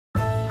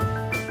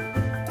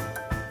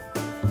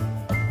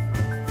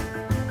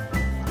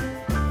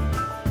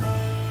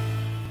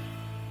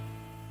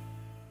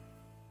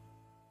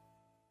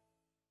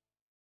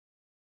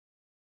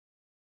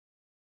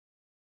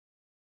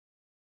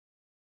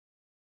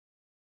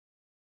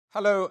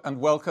Hello and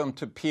welcome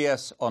to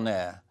PS On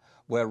Air,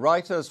 where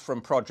writers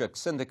from Project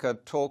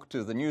Syndicate talk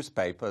to the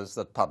newspapers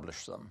that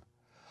publish them.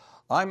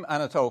 I'm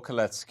Anatole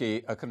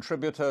Kaletsky, a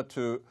contributor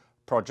to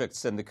Project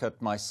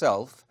Syndicate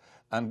myself,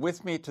 and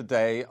with me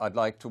today I'd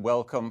like to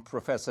welcome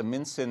Professor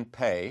Minxin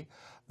Pei,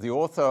 the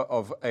author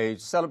of a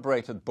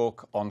celebrated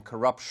book on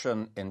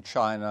corruption in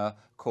China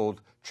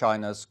called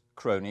China's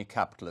Crony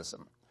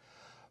Capitalism.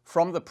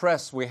 From the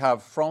press we have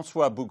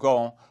François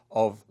Bougon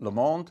of Le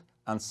Monde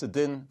and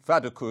Sidin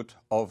Vadukut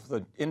of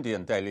the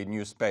Indian daily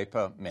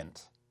newspaper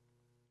Mint.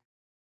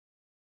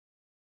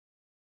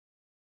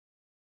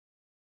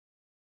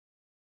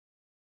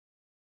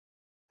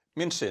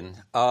 Minxin,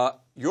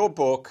 your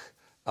book,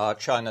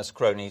 China's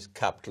Crony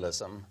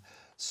Capitalism,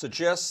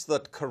 suggests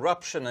that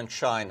corruption in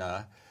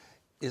China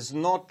is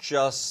not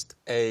just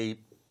an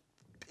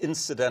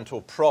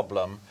incidental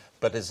problem,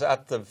 but is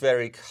at the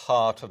very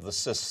heart of the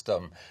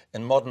system.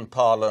 In modern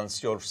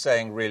parlance, you're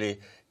saying really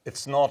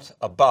it's not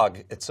a bug,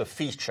 it's a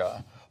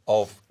feature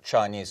of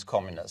Chinese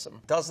communism.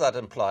 Does that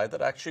imply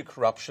that actually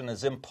corruption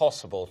is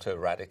impossible to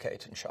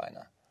eradicate in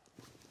China?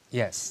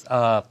 Yes.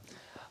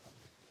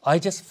 I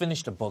just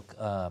finished a book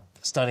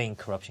studying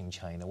corruption in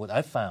China. What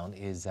I found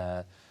is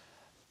that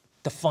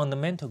the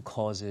fundamental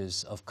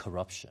causes of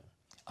corruption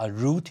are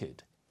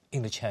rooted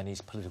in the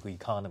Chinese political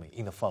economy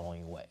in the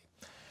following way.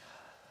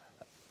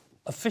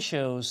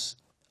 Officials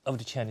of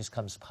the Chinese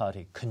Communist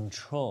Party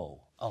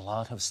control a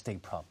lot of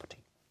state property.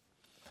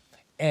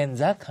 And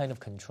that kind of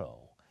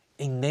control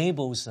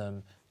enables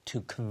them to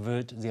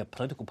convert their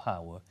political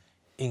power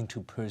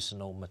into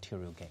personal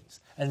material gains.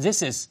 And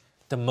this is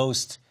the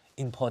most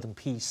important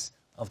piece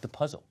of the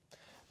puzzle.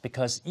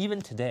 Because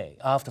even today,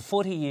 after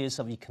 40 years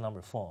of economic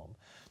reform,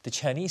 the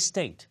Chinese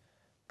state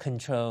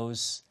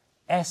controls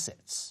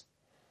assets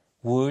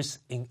worth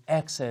in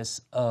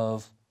excess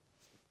of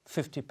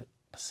 50%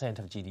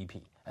 of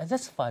GDP. And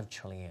that's $5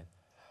 trillion.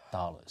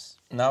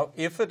 Now,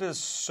 if it is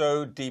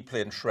so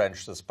deeply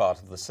entrenched as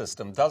part of the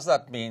system, does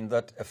that mean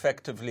that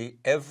effectively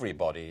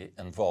everybody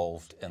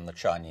involved in the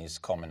Chinese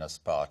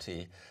Communist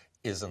Party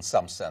is in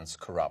some sense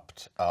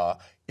corrupt?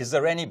 Is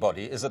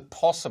it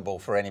possible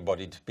for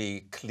anybody to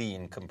be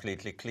clean,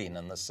 completely clean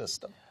in the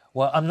system?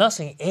 Well, I'm not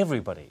saying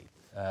everybody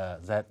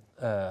that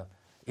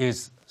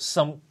is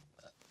some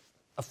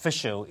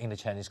official in the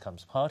Chinese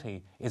Communist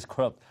Party is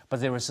corrupt,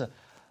 but there is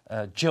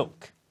a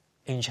joke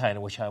in China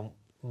which I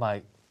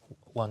might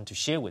want to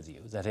share with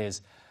you. That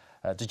is,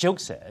 the joke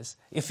says,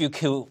 if you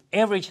kill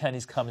every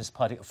Chinese Communist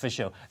Party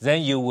official,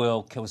 then you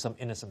will kill some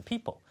innocent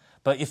people.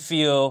 But if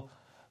you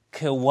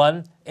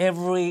kill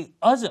every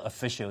other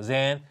official,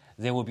 then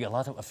there will be a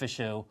lot of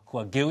officials who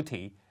are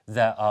guilty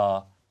that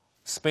are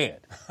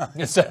spared.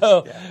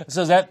 So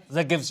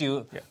that gives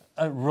you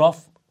a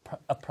rough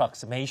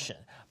approximation.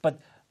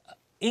 But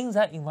in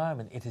that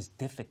environment, it is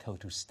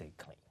difficult to stay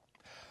clean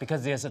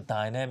because there's a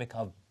dynamic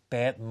of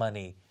bad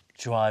money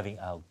driving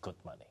out good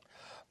money.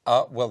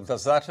 Well,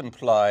 does that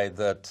imply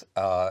that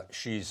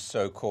Xi's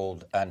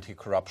so-called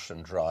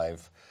anti-corruption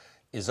drive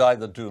is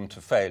either doomed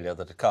to failure,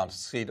 that it can't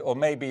succeed, or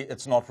maybe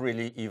it's not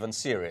really even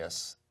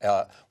serious?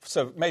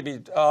 So maybe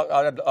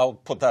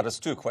I'll put that as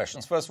two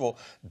questions. First of all,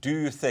 do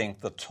you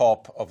think the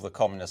top of the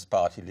Communist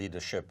Party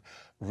leadership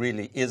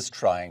really is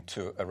trying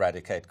to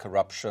eradicate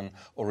corruption,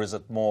 or is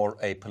it more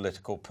a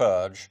political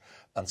purge?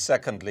 And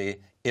secondly,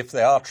 if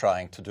they are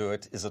trying to do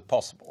it, is it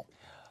possible?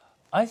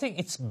 I think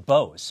it's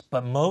both,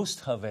 but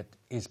most of it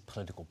is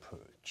political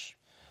purge.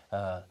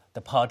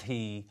 The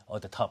party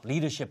or the top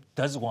leadership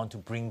does want to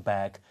bring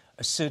back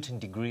a certain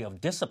degree of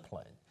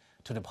discipline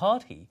to the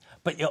party,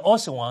 but it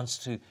also wants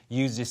to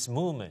use this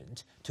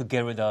movement to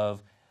get rid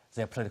of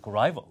their political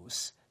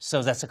rivals.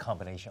 So that's a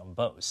combination of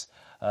both.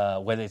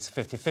 Whether it's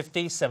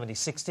 50-50,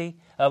 70-60,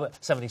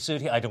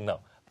 70-30, I don't know.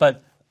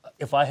 But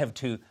if I have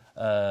to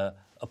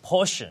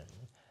apportion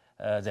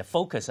their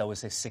focus, I would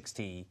say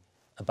 60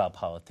 about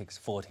politics,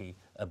 40%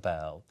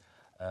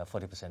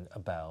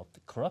 about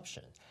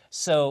corruption.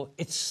 So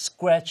it's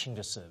scratching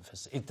the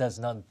surface. It does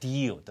not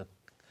deal, the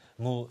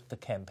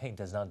campaign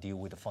does not deal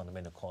with the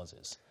fundamental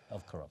causes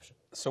of corruption.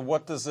 So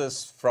what does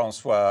this,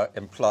 François,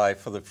 imply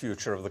for the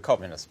future of the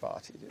Communist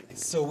Party?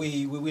 So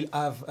we will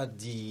have at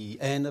the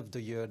end of the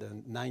year the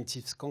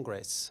 90th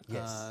Congress.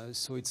 Yes.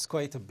 So it's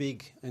quite a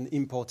big and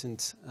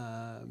important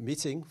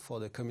meeting for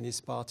the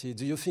Communist Party.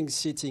 Do you think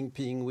Xi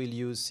Jinping will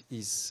use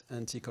his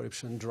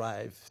anti-corruption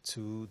drive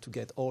to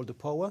get all the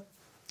power?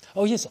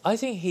 Oh, yes. I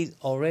think he's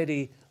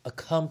already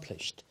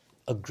accomplished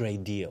a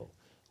great deal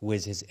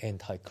with his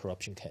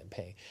anti-corruption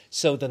campaign.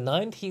 So the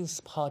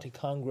 19th Party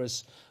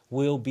Congress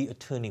will be a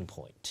turning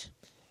point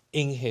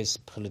in his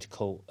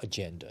political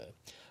agenda.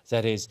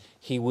 That is,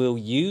 he will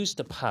use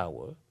the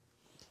power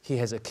he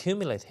has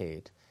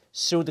accumulated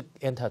through the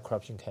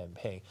anti-corruption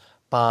campaign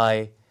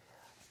by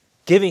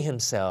giving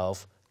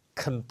himself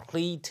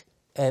complete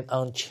and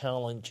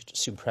unchallenged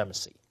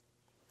supremacy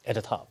at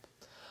the top.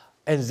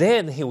 And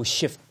then he will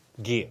shift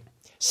gear.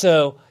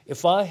 So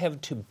if I have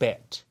to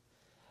bet,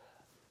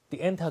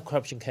 the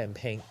anti-corruption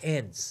campaign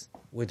ends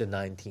with the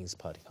 19th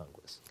Party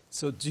Congress.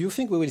 So do you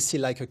think we will see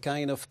like a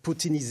kind of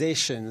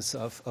Putinizations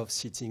of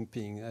Xi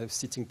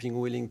Jinping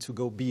willing to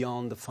go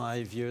beyond the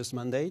 5 years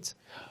mandate?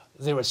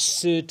 There are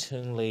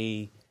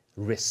certainly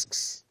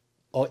risks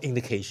or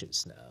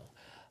indications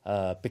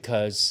now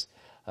because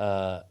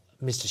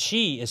Mr.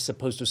 Xi is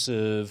supposed to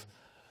serve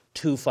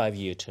 2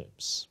 5-year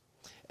terms.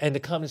 And the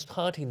Communist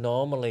Party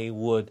normally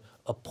would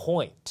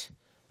appoint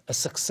a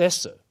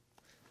successor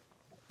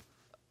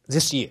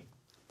this year,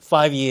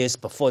 5 years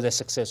before their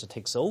successor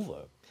takes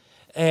over.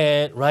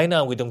 And right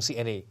now, we don't see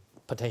any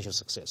potential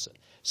successor.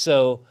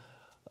 So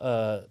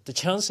the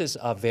chances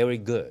are very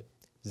good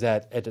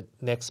that at the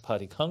next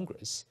party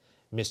Congress,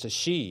 Mr.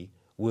 Xi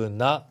will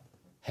not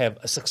have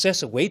a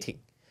successor waiting.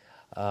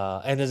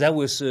 And that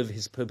will serve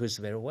his purpose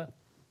very well.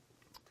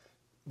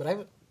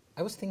 But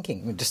I was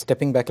thinking, I mean, just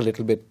stepping back a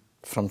little bit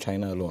from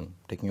China alone,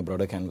 taking a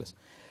broader canvas,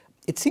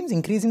 it seems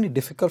increasingly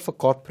difficult for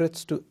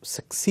corporates to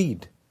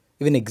succeed,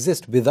 even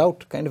exist,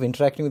 without kind of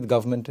interacting with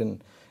government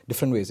in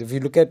different ways. If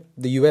you look at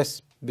the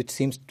US, which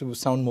seems to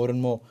sound more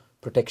and more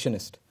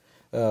protectionist,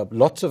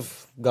 lots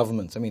of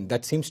governments, I mean,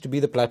 that seems to be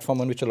the platform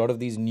on which a lot of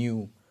these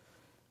new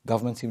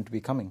governments seem to be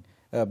coming.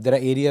 There are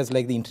areas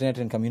like the internet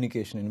and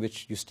communication in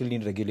which you still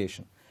need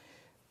regulation.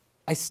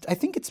 I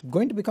think it's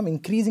going to become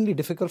increasingly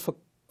difficult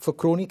for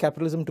crony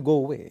capitalism to go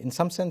away. In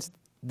some sense,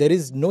 there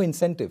is no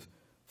incentive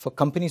for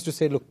companies to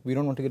say, look, we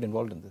don't want to get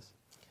involved in this.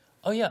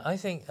 Oh, yeah, I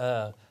think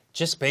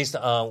just based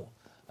on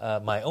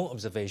my own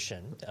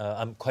observation,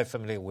 I'm quite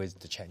familiar with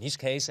the Chinese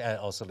case. I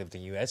also lived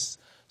in the U.S.,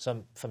 so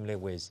I'm familiar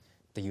with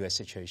the U.S.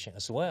 situation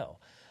as well.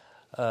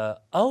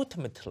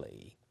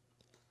 Ultimately,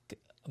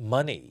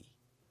 money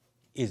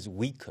is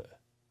weaker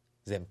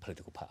than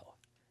political power.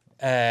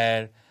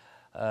 And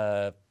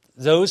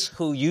those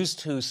who used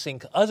to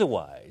think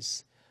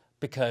otherwise,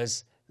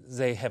 because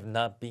their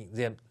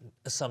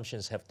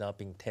assumptions have not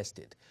been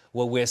tested.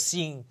 What we're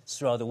seeing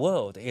throughout the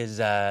world is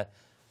that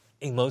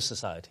in most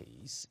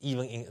societies,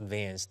 even in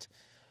advanced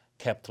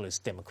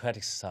capitalist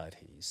democratic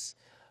societies,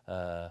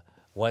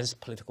 once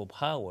political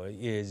power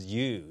is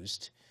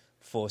used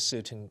for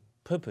certain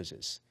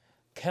purposes,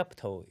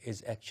 capital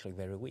is actually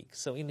very weak.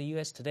 So in the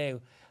US today,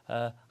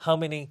 how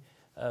many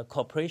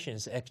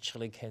corporations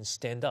actually can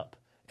stand up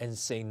and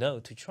say no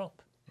to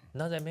Trump?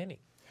 Not that many.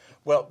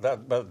 Well,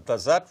 but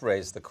does that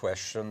raise the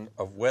question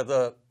of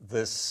whether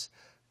this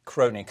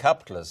crony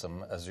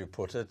capitalism, as you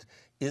put it,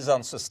 is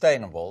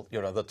unsustainable?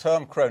 You know, the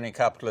term crony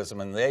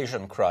capitalism in the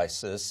Asian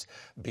crisis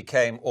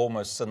became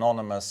almost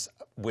synonymous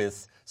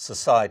with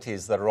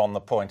societies that are on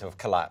the point of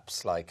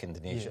collapse, like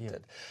Indonesia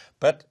did.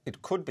 But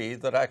it could be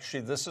that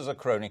actually this is a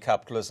crony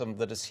capitalism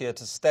that is here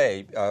to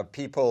stay.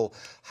 People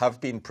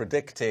have been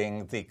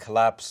predicting the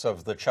collapse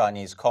of the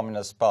Chinese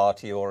Communist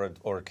Party, or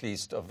at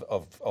least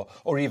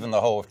or even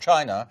the whole of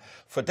China,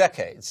 for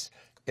decades.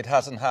 It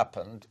hasn't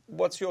happened.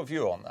 What's your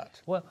view on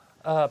that? Well,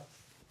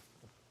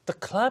 the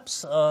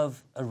collapse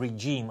of a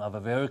regime, of a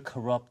very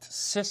corrupt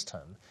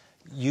system,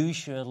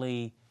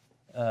 usually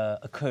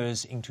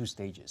occurs in 2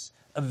 stages.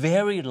 A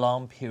very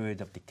long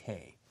period of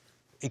decay.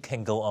 It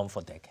can go on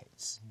for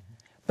decades.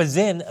 But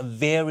then a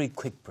very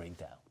quick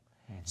breakdown.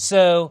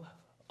 So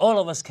all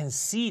of us can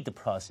see the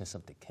process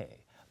of decay.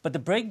 But the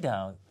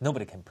breakdown,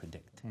 nobody can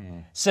predict.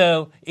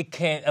 So it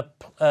can,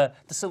 the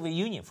Soviet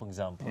Union, for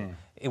example,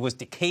 it was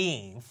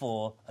decaying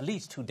for at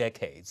least 2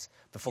 decades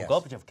before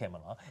Gorbachev came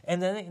along.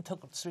 And then it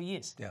took 3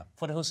 years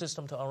for the whole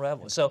system to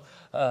unravel. So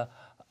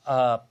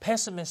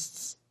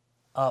pessimists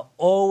are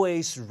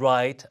always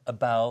right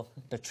about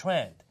the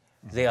trend.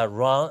 They are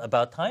wrong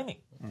about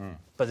timing.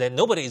 But then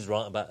nobody is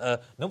wrong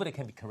about, nobody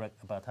can be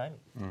correct about timing.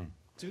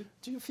 Do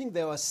you think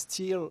there are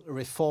still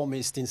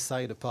reformists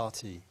inside the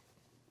party?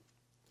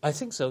 I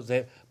think so,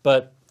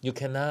 but you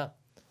cannot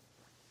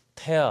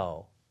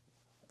tell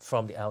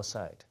from the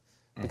outside.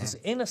 Because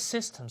in a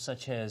system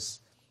such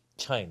as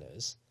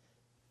China's,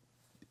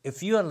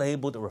 if you are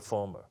labeled a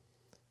reformer,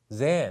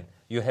 then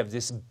you have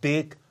this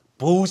big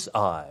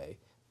bullseye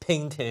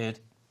painted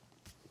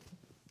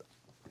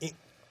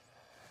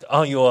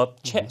on your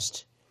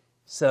chest.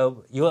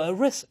 So you're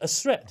a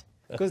threat.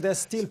 Because there's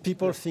still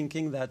people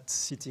thinking that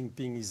Xi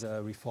Jinping is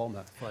a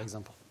reformer, for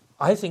example.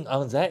 I think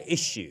on that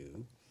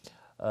issue,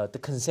 the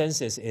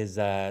consensus is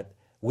that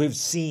we've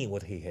seen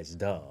what he has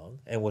done,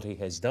 and what he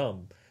has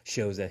done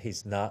shows that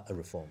he's not a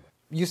reformer.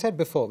 You said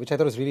before, which I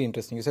thought was really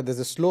interesting, you said there's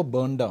a slow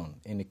burn down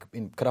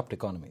in corrupt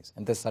economies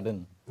and there's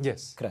sudden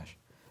crash.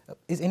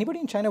 Is anybody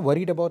in China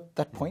worried about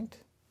that point?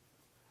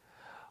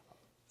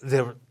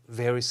 There are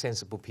very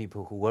sensible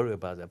people who worry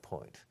about that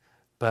point.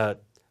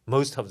 But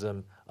most of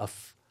them are,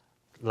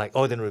 like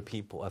ordinary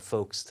people, are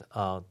focused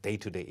on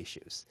day-to-day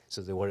issues.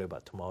 So they worry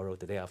about tomorrow,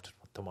 the day after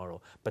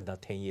tomorrow, but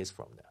not 10 years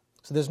from now.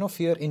 So there's no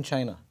fear in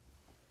China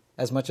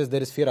as much as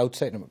there is fear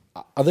outside.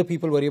 Other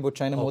people worry about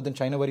China more than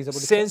China worries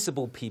about itself?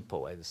 Sensible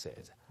people, as I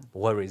said,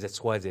 worry.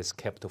 That's why there's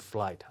capital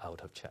flight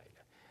out of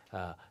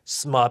China.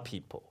 Smart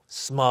people,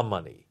 smart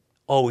money,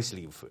 always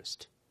leave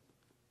first.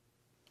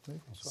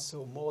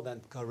 So more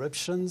than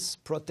corruptions,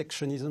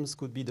 protectionism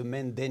could be the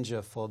main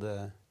danger for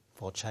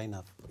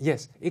China.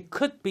 Yes, it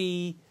could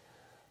be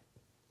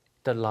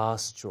the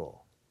last straw.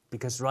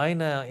 Because right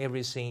now,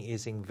 everything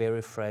is in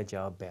very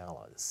fragile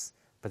balance.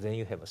 But then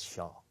you have a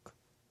shock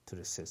to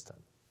the system.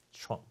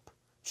 Trump.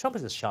 Trump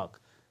is a shock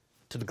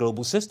to the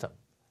global system.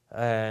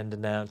 And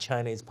now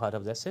China is part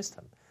of that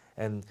system.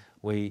 And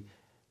we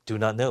do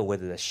not know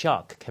whether the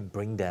shock can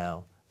bring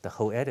down the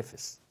whole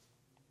edifice.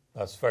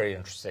 That's very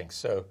interesting.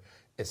 So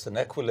it's an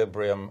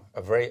equilibrium,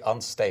 a very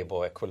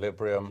unstable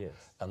equilibrium, Yes.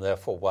 and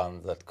therefore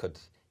one that could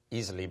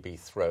easily be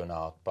thrown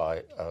out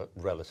by a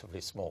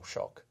relatively small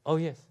shock. Oh,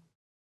 yes.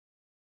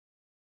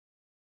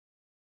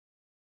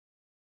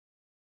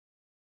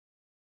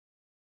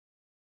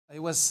 I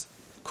was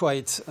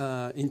quite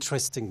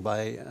interesting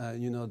by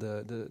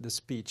the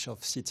speech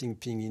of Xi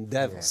Jinping in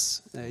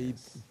Davos. Yes. He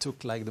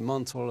took like the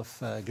mantle of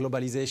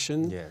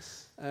globalization.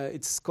 Yes.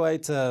 It's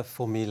quite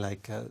for me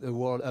like the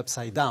world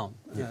upside down.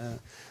 Yes.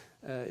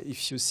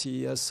 If you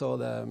see also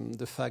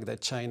the fact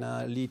that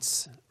China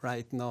leads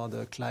right now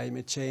the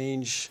climate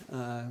change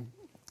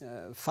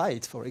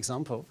fight, for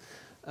example.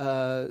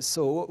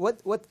 So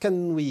what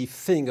can we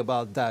think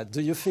about that? Do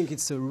you think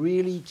it's a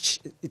really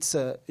it's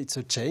a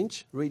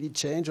change, really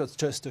change, or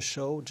just a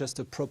show, just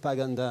a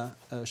propaganda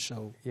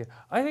show? Yeah,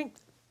 I think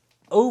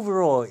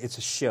overall it's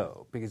a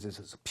show because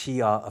it's a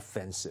PR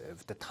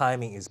offensive. The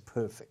timing is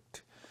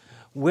perfect.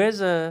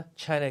 Whether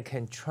China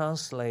can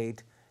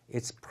translate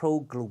its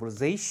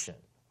pro-globalization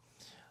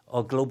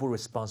or global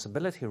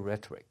responsibility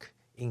rhetoric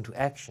into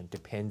action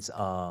depends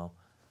on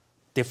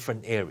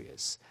different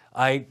areas.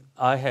 I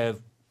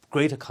have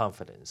greater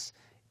confidence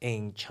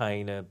in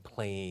China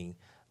playing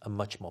a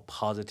much more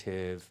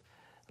positive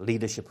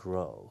leadership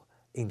role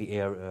in the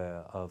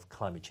area of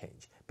climate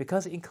change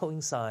because it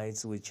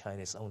coincides with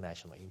China's own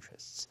national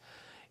interests.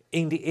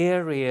 In the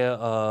area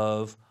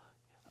of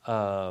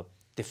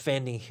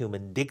defending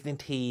human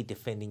dignity,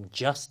 defending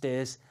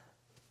justice,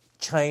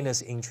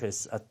 China's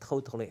interests are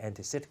totally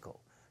antithetical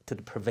to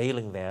the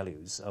prevailing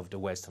values of the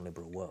Western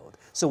liberal world.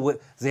 So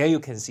there you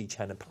can see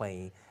China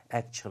playing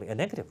actually a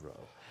negative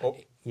role. Well,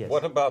 Yes.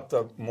 what about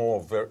the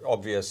more very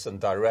obvious and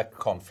direct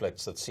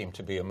conflicts that seem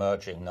to be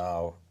emerging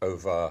now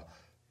over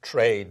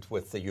trade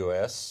with the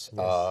US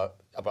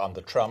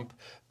under Trump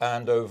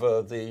and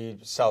over the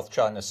South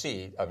China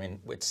Sea? I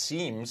mean, it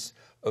seems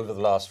over the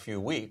last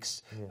few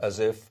weeks as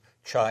if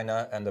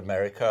China and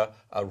America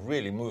are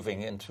really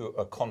moving into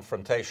a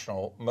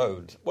confrontational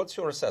mode. What's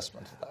your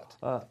assessment of that?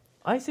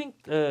 I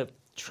think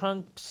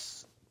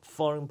Trump's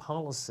foreign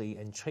policy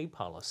and trade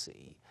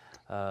policy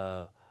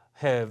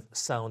have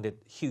sounded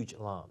huge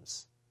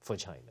alarms for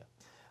China.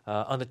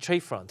 On the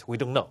trade front, we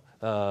don't know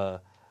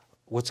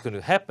what's going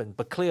to happen,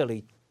 but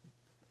clearly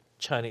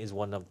China is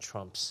one of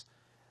Trump's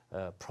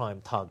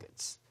prime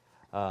targets.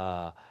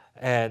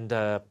 And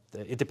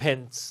it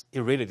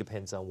really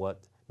depends on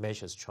what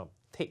measures Trump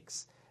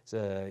takes.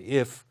 So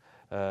if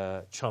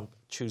Trump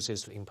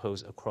chooses to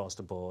impose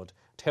across-the-board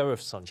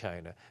tariffs on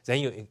China, then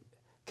you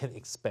can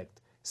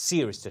expect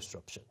serious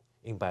disruption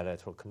in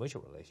bilateral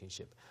commercial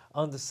relationship.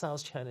 On the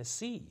South China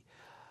Sea,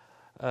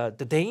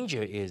 the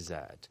danger is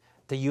that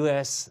the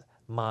U.S.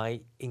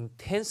 might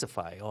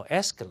intensify or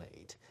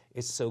escalate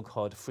its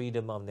so-called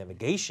freedom of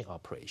navigation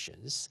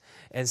operations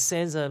and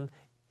send them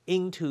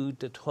into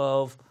the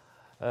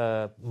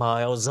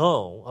 12-mile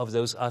zone of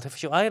those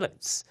artificial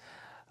islands.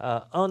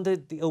 Under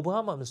the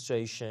Obama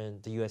administration,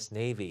 the U.S.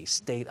 Navy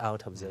stayed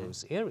out of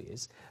those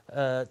areas.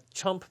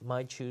 Trump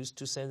might choose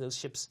to send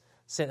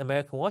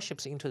American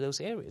warships into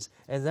those areas,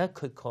 and that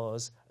could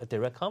cause a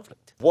direct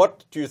conflict.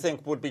 What do you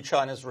think would be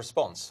China's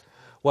response?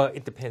 Well,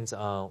 it depends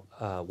on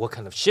what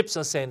kind of ships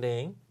are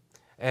sending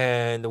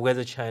and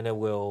whether China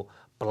will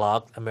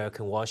block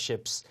American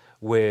warships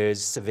with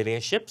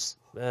civilian ships.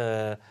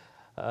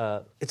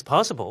 It's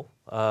possible,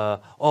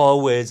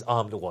 or with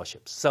armed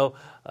warships. So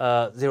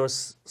there are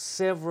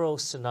several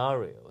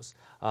scenarios.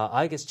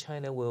 I guess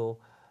China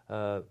will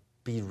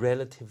be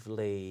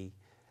relatively,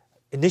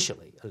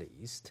 initially at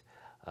least,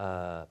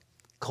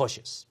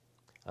 cautious.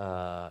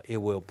 It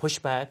will push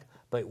back,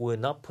 but it will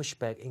not push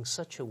back in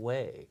such a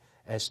way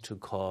as to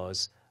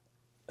cause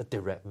a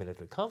direct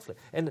military conflict.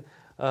 And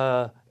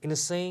in the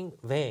same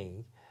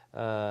vein,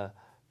 the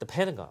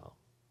Pentagon,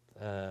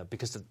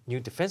 because the new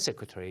defense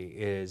secretary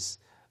is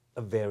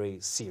a very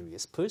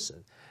serious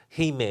person,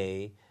 he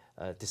may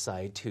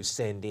decide to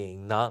send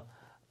in not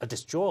a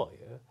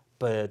destroyer,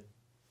 but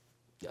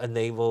a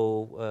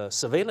naval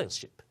surveillance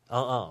ship,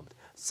 unarmed.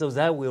 So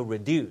that will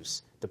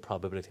reduce the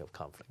probability of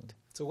conflict.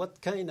 So what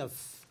kind of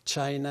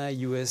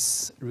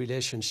China-U.S.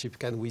 relationship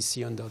can we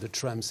see under the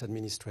Trump's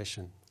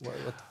administration?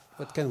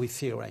 What can we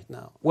feel right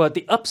now? Well,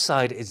 the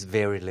upside is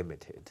very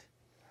limited.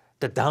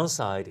 The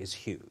downside is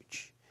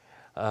huge.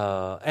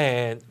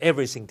 And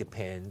everything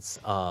depends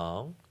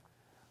on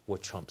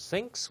what Trump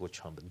thinks, what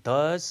Trump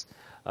does.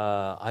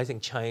 I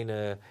think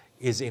China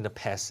is in a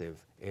passive,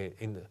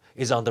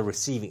 is on the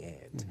receiving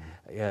end.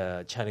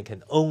 Mm-hmm. China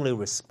can only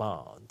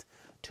respond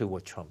to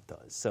what Trump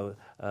does. So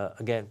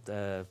again,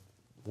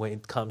 when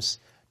it comes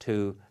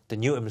to the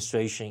new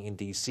administration in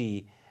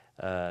D.C.,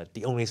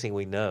 the only thing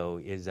we know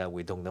is that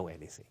we don't know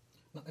anything.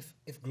 Now,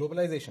 if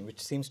globalization, which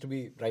seems to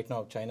be right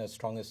now China's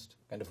strongest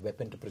kind of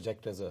weapon to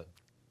project as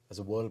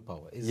a world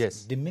power,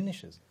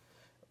 diminishes,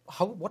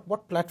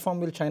 what platform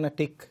will China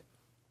take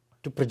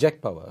to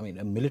project power? I mean,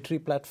 a military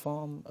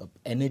platform, an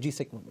energy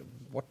segment.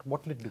 What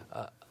will it do?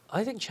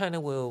 I think China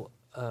will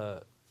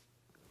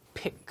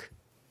pick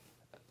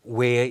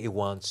where it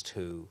wants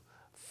to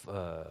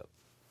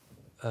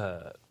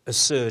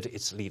assert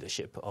its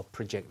leadership or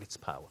project its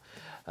power.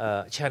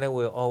 China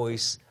will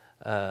always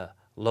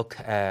look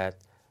at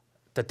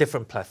the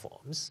different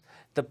platforms.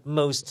 The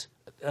most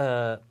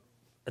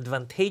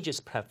advantageous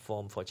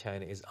platform for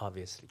China is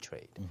obviously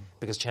trade,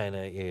 because China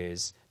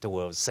is the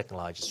world's second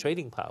largest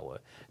trading power,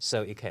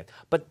 so it can.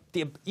 But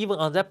even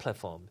on that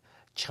platform,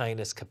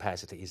 China's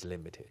capacity is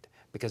limited,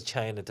 because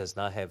China does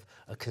not have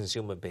a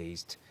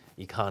consumer-based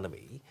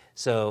economy.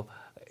 So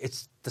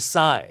it's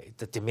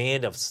the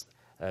demand of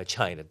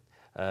China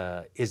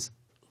is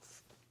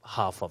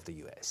half of the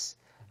U.S.,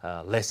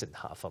 less than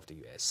half of the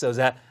U.S. So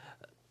that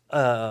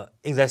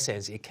in that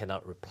sense, it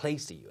cannot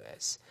replace the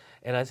U.S.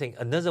 And I think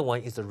another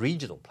one is the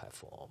regional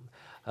platform.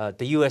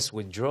 The U.S.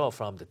 withdrawal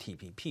from the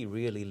TPP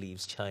really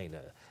leaves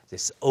China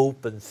this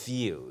open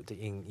field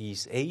in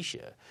East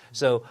Asia.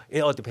 So it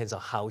all depends on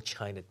how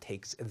China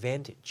takes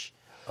advantage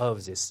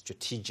of this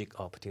strategic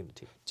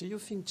opportunity. Do you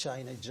think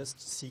China is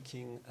just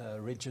seeking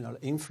regional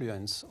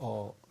influence,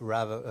 or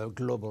rather a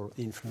global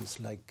influence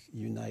like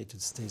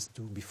United States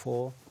do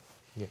before?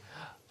 Yeah,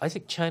 I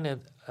think China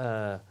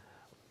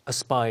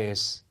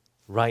aspires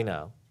right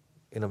now,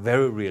 in a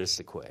very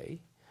realistic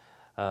way,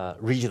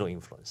 regional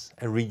influence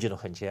and regional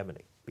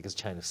hegemony, because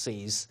China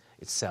sees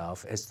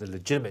itself as the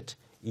legitimate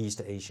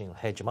East Asian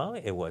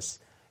hegemon. It was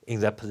in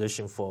that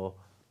position for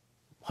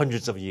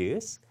hundreds of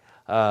years,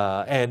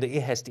 and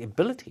it has the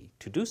ability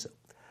to do so.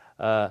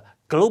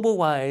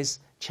 Global-wise,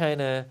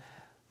 China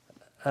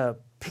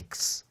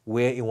picks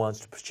where it wants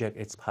to project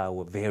its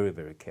power very,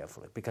 very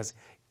carefully, because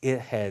it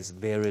has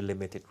very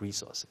limited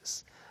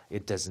resources.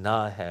 It does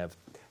not have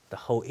the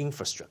whole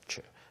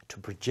infrastructure to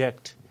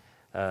project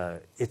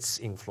its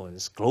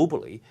influence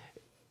globally.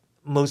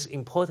 Most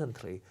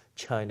importantly,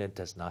 China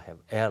does not have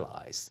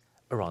allies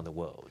around the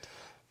world.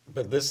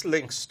 But this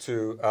links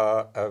to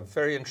a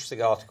very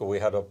interesting article we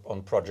had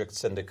on Project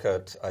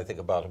Syndicate, I think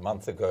about a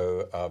month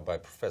ago, by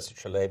Professor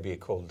Chalabi,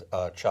 called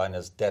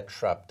China's Debt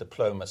Trap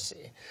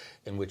Diplomacy,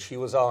 in which he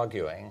was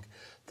arguing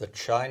that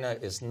China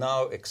is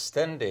now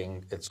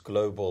extending its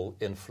global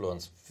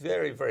influence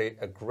very, very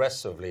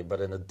aggressively, but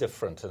in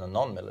a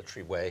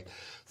non-military way,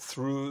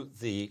 through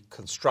the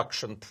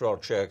construction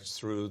projects,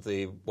 through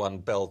the One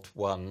Belt,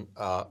 One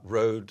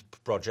Road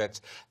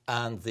projects,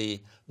 and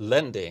the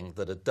lending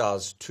that it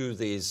does to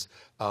these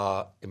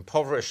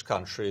impoverished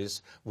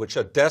countries, which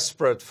are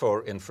desperate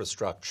for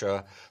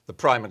infrastructure, the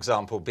prime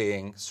example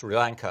being Sri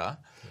Lanka.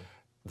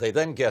 They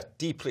then get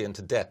deeply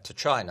into debt to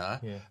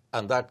China,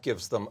 and that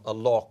gives them a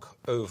lock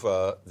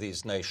over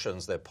these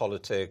nations, their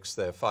politics,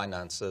 their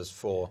finances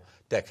for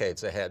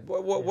decades ahead.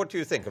 What do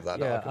you think of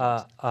that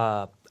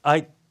argument?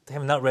 I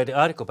have not read the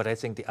article, but I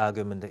think the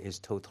argument is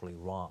totally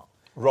wrong.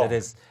 That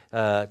is,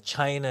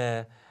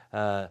 China,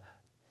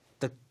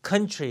 the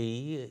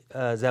country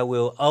that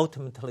will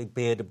ultimately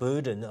bear the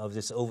burden of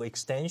this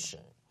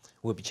overextension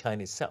will be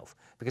China itself.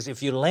 Because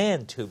if you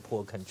lend to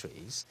poor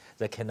countries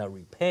that cannot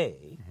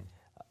repay,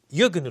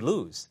 you're going to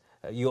lose.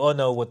 You all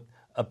know what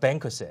a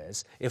banker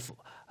says. If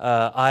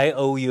I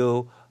owe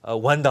you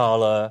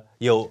 $1,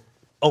 you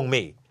owe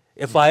me.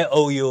 If I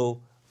owe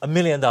you $1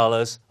 million,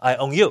 I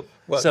owe you.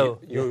 Well, so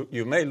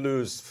you may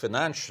lose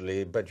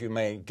financially, but you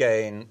may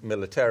gain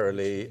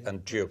militarily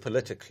and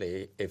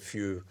geopolitically if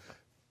you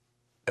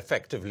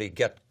effectively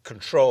get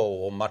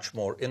control or much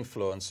more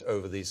influence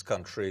over these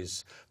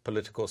countries'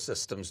 political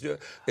systems.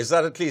 Is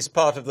that at least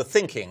part of the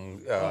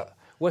thinking?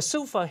 Well,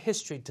 so far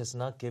history does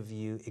not give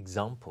you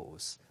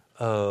examples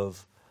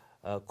of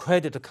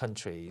creditor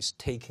countries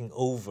taking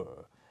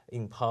over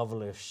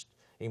impoverished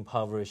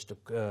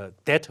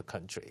debtor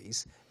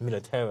countries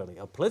militarily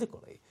or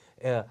politically.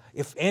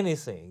 If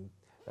anything,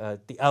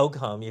 the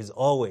outcome is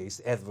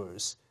always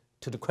adverse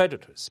to the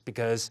creditors,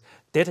 because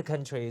debtor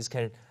countries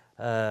can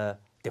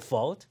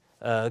default,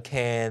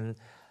 can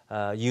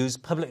use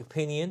public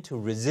opinion to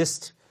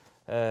resist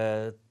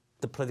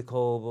the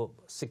political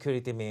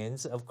security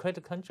demands of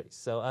credit countries.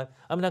 So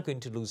I'm not going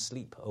to lose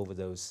sleep over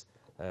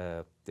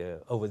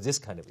over this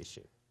kind of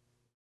issue.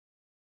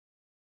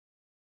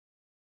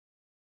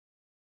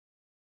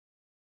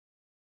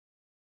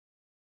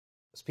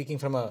 Speaking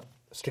from a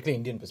strictly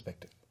Indian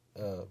perspective,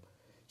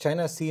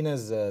 China is seen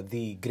as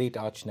the great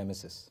arch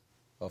nemesis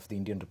of the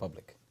Indian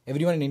Republic.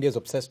 Everyone in India is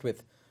obsessed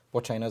with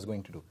what China is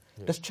going to do.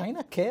 Yes. Does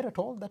China care at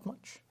all that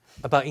much?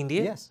 About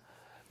India? Yes.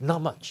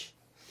 Not much.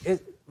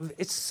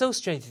 It's so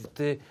strange.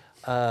 The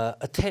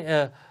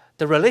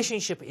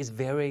relationship is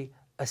very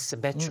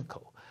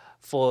asymmetrical.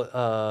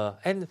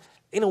 And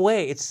in a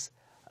way, it's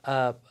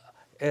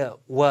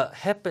what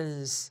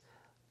happens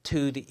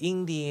to the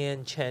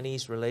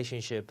Indian-Chinese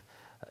relationship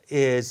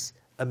is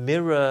a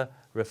mirror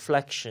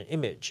reflection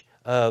image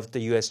of the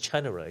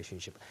U.S.-China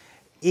relationship.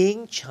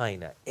 in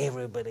China,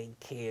 everybody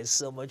cares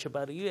so much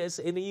about the U.S.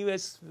 In the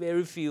U.S.,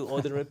 very few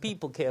ordinary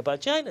people care about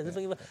China. They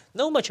don't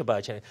know much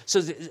about China. So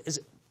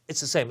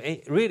it's the same.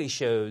 It really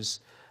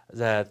shows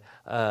that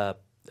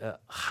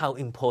how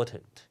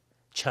important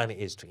China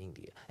is to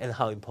India and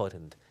how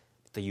important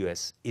the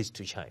U.S. is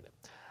to China.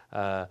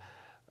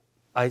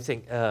 I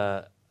think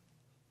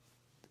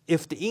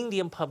if the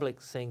Indian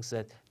public thinks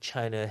that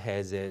China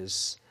has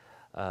this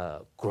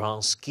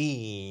grand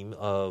scheme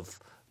of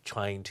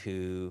trying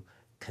to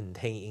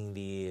contain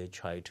India,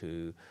 try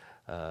to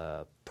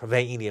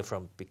prevent India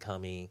from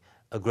becoming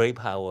a great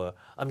power,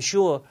 I'm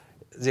sure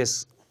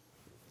this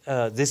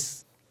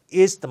is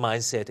the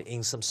mindset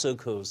in some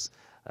circles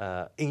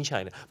in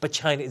China. But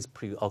China is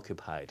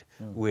preoccupied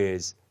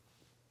with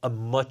a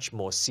much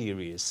more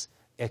serious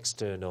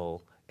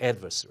external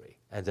adversary,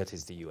 and that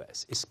is the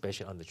U.S.,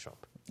 especially under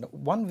Trump. Now,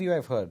 one view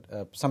I've heard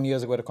some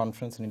years ago at a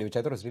conference in India, which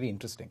I thought was really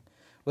interesting,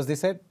 was they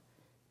said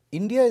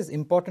India is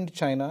important to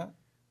China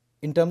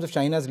in terms of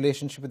China's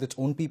relationship with its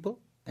own people,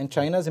 and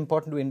China is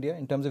important to India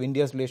in terms of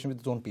India's relation with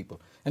its own people.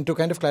 And to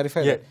kind of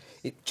clarify that,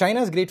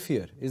 China's great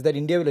fear is that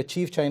India will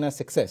achieve China's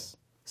success,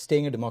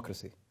 staying a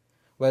democracy.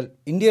 Well,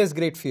 India's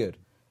great fear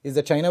is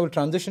that China will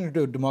transition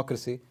into a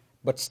democracy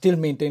but still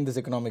maintain this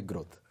economic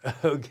growth.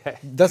 Okay.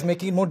 Thus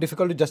making it more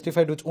difficult to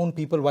justify to its own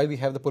people why we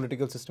have the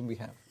political system we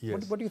have.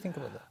 Yes. What do you think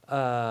about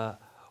that?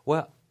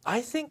 Well,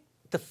 I think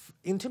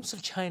in terms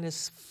of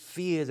China's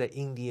fear that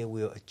India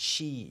will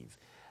achieve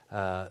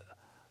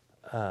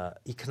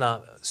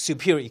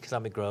superior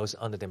economic growth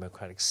under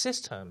democratic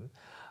system,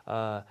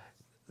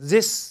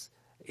 this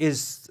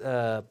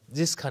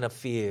kind of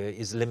fear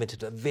is limited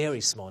to a very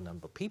small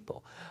number of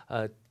people.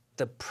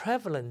 The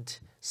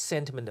prevalent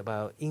sentiment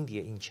about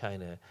India in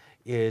China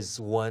is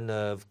one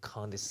of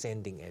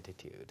condescending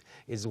attitude,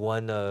 is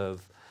one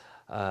of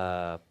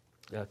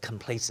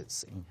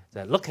complacency.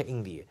 That look at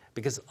India,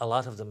 because a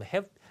lot of them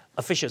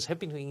officials have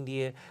been to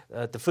India.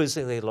 The first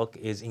thing they look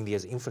is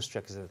India's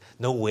infrastructure.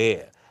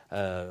 Nowhere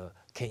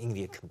can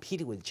India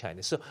compete with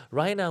China. So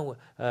right now,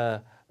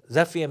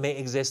 that fear may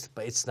exist,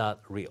 but it's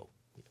not real.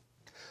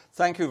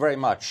 Thank you very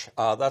much.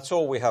 That's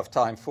all we have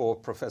time for,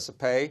 Professor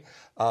Pei.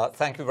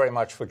 Thank you very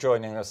much for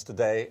joining us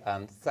today,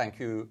 and thank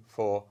you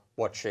for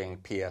watching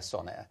PS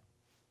On Air.